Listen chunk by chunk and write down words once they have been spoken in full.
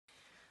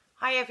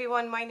Hi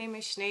everyone, my name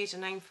is Sinead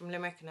and I'm from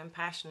Limerick and I'm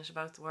passionate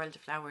about the world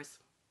of flowers.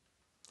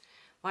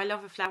 My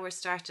love of flowers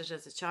started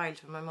as a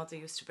child when my mother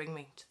used to bring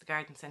me to the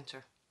garden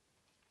centre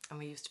and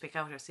we used to pick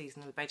out our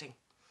seasonal bedding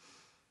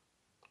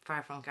for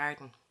our front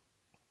garden.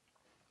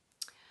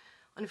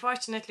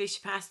 Unfortunately, she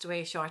passed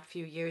away a short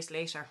few years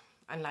later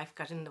and life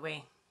got in the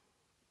way,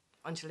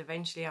 until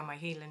eventually on my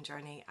healing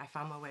journey I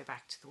found my way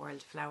back to the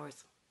world of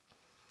flowers.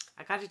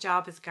 I got a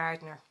job as a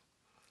gardener,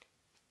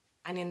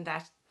 and in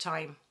that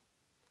time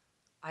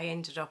I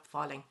ended up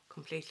falling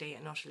completely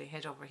and utterly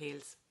head over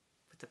heels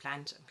with the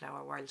plant and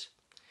flower world.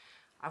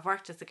 I've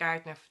worked as a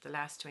gardener for the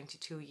last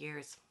 22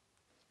 years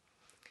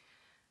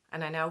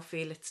and I now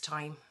feel it's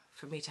time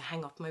for me to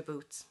hang up my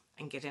boots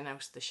and get in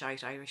out of the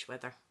shite Irish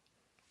weather.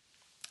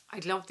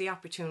 I'd love the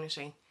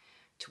opportunity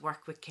to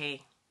work with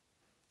Kay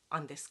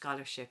on this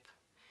scholarship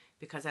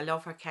because I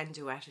love her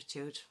can-do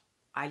attitude.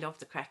 I love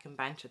the crack and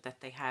banter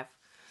that they have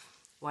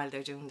while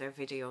they're doing their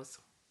videos.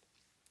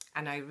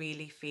 And I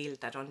really feel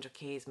that under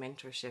Kay's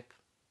mentorship,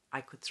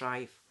 I could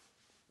thrive.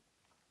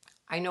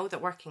 I know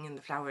that working in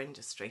the flower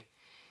industry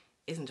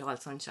isn't all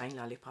sunshine,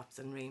 lollipops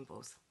and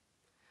rainbows.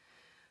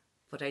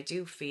 But I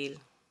do feel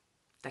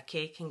that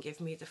Kay can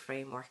give me the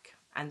framework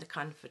and the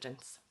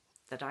confidence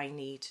that I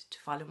need to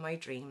follow my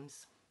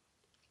dreams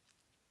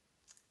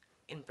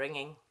in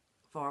bringing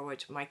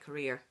forward my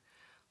career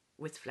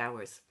with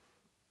flowers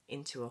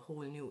into a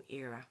whole new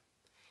era.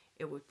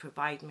 It would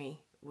provide me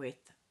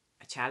with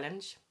a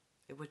challenge.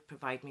 It would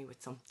provide me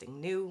with something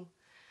new,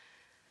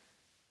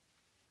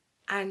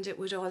 and it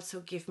would also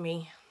give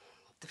me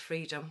the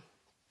freedom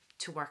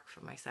to work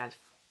for myself.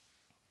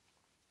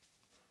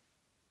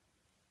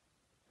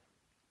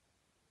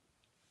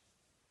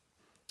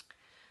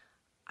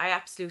 I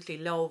absolutely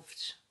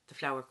loved the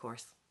flower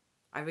course.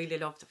 I really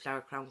loved the flower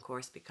crown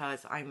course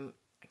because I'm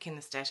a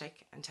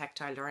kinesthetic and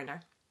tactile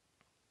learner,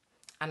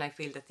 and I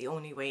feel that the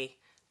only way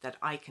that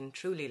I can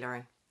truly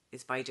learn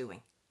is by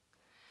doing.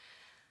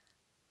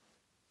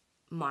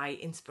 My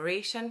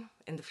inspiration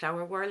in the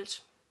flower world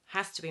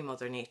has to be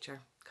Mother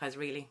Nature, because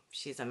really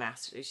she's a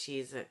master.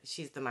 She's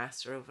the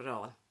master of it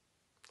all.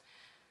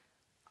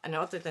 And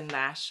other than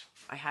that,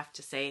 I have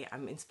to say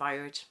I'm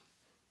inspired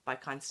by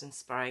Constance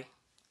Spry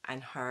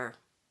and her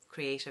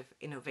creative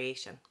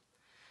innovation.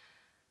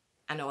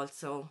 And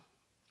also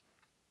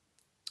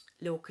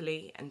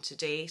locally and to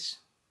date,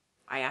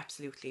 I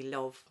absolutely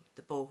love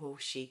the boho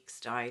chic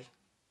style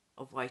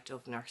of White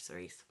Dove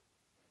Nurseries.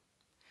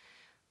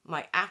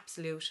 My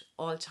absolute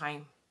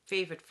all-time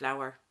favourite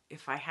flower,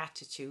 if I had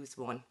to choose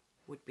one,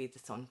 would be the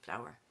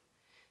sunflower.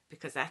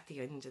 Because at the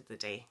end of the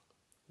day,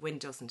 when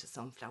doesn't a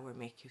sunflower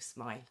make you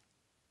smile?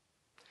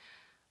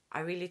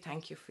 I really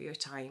thank you for your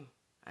time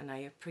and I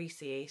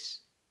appreciate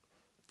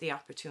the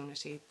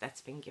opportunity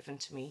that's been given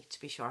to me to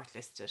be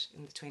shortlisted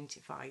in the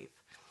 25.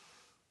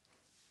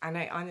 And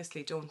I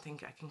honestly don't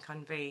think I can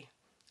convey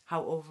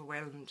how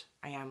overwhelmed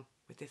I am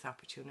with this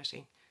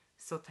opportunity.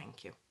 So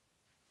thank you.